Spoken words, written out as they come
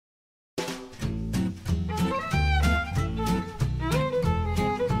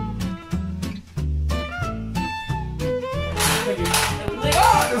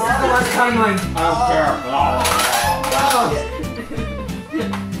timeline. I don't care.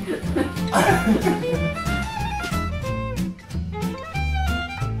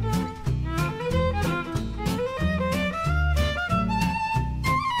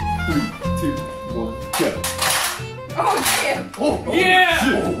 Two, one, go. Oh shit! Oh,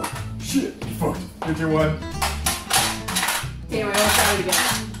 Yeah! Shit. Fuck. 3, 2, 1. Damn, I almost got it again.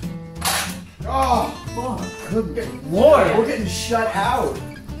 Oh, fuck. Good lord, we're getting shut out.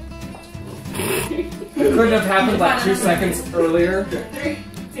 Couldn't have happened like 2 seconds earlier. 3,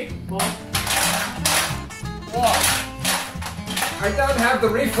 2, 1. Whoa. I don't have the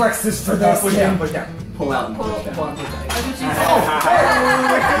reflexes for this. Push down, push down. Pull out and push down. Oh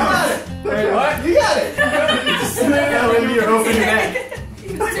my god! Wait, what? You got it! You're opening that.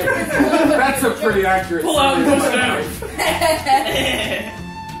 That's a pretty accurate. Pull out and push down.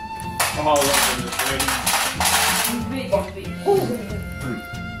 I'm all over this thing.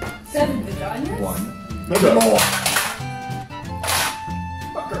 7 vaginas? 1. Maybe more.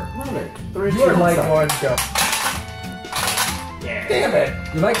 Fucker, move it. 3, 2, 1, go. Yeah. Damn it!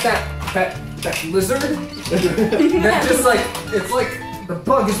 You like that lizard? That just like, it's like the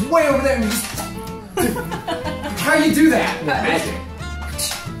bug is way over there and you just... How you do that? Magic.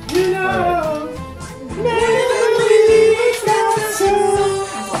 You know.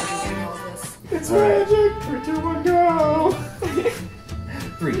 It's magic. 3, 2, 1, go.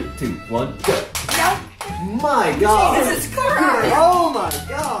 3, 2, 1, go. My god. Jesus Christ! Oh my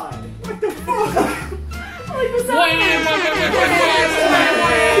god. What the fuck? I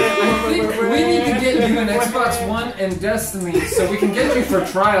think we need to get you an Xbox One and Destiny so we can get you for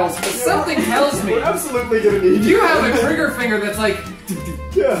trials, but something tells me We're absolutely gonna need you have a trigger finger that's like,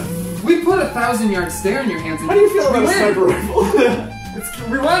 Yeah. we put a 1,000-yard stare in your hands and How do you feel about we a win. sniper rifle?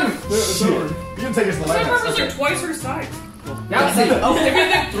 We won! It's over. You can take us to the Sniper lighthouse. rifle's like twice her size. Yahtzee!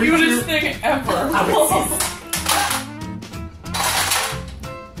 It'd be the cutest thing ever.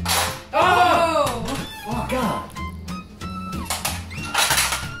 Oh! Oh god.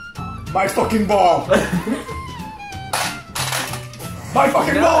 My fucking ball. My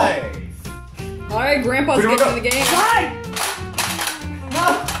fucking ball. Alright, Grandpa's We don't getting go. in the game.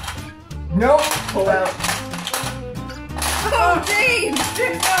 No! Pull out. Oh, James!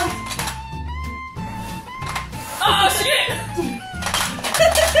 Oh shit!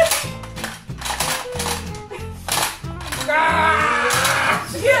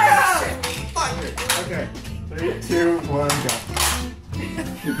 Yeah! Okay. 3, 2, 1, go.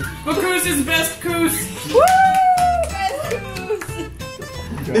 Bacoose is best coos! Woo!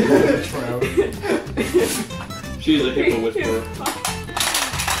 Bacoose! She's a hippo whisperer.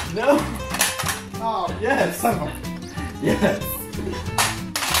 No. Oh yes. Son of a... Yes.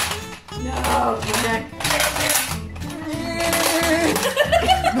 No, my neck.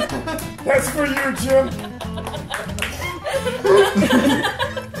 That's for you, Jim.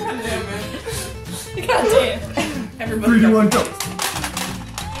 God damn. Everybody 3, 2, 1, go.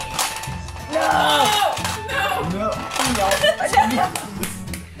 No! No.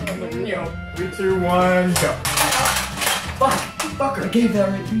 3, 2, 1, go. Fuck. Fucker. I gave that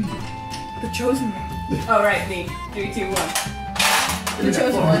right to you. The chosen one. Oh, right, me. 3, 2, 1. The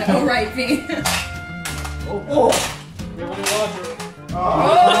chosen one. Oh, right, me. Oh.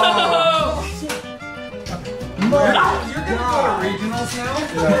 Oh! You're gonna go to regionals now?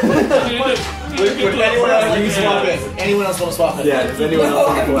 Would anyone else want to swap it? Anyone else want to swap it? Yeah, does anyone else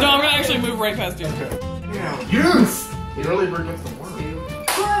want to No, swap I'm gonna actually move right past you. Yes. The early bird gets the worm.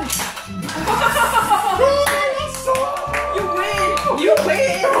 You win! You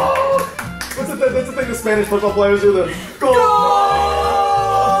win! That's the thing the Spanish football players do. The goal.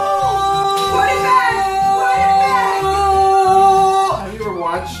 Put it back! Have you ever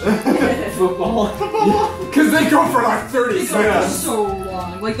watched football? Because they go for like 30 It goes seconds. so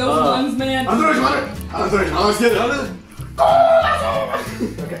long. Like those lungs, man. Let's get it.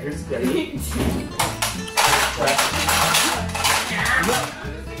 Okay, here's the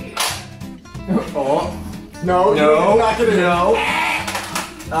Oh. No, No. Not get it. No.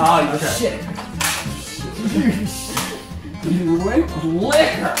 Oh, Okay. shit. You went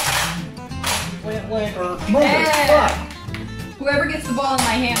liquor. Yeah. Whoever gets the ball in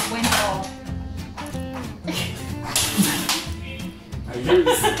my hand wins all.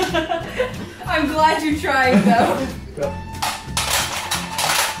 I'm glad you tried, though.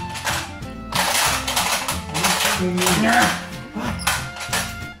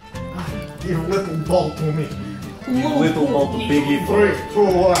 You little ball to me. Little ball, biggie. 3, 2,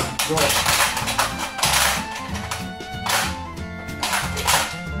 1, go.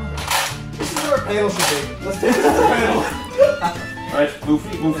 This is where our panel should be. Let's take this to the panel. Alright, move for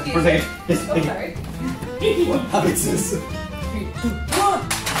a second. Yes, Oh, thank you. sorry. What happens is... 3, 2, 1.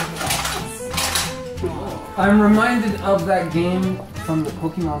 I'm reminded of that game from the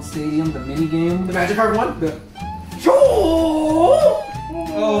Pokemon Stadium, the mini game. The Magic Card one?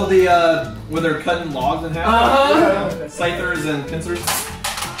 Oh, the, where they're cutting logs in half? Scythers and pincers.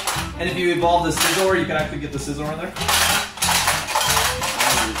 And if you evolve the Scizor, you can actually get the Scizor in there.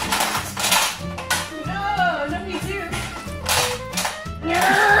 No, not me too.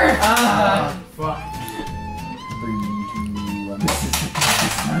 Fuck. 3, 2, 1.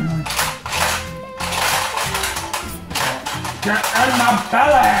 Get in my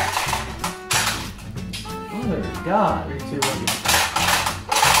belly! Oh my god. 3, 2, 1.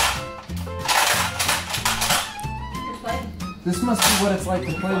 You're playing. This must be what it's like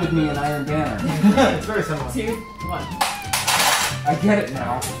to play with me in Iron Banner. It's very similar. 2, 1. I get it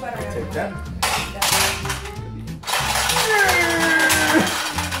now. Take that.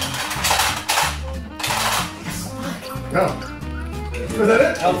 No. Was that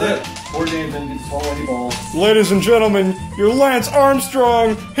it? That's it. 4 games and get swallow any balls. Ladies and gentlemen, your Lance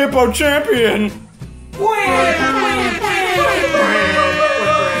Armstrong Hippo Champion! Win!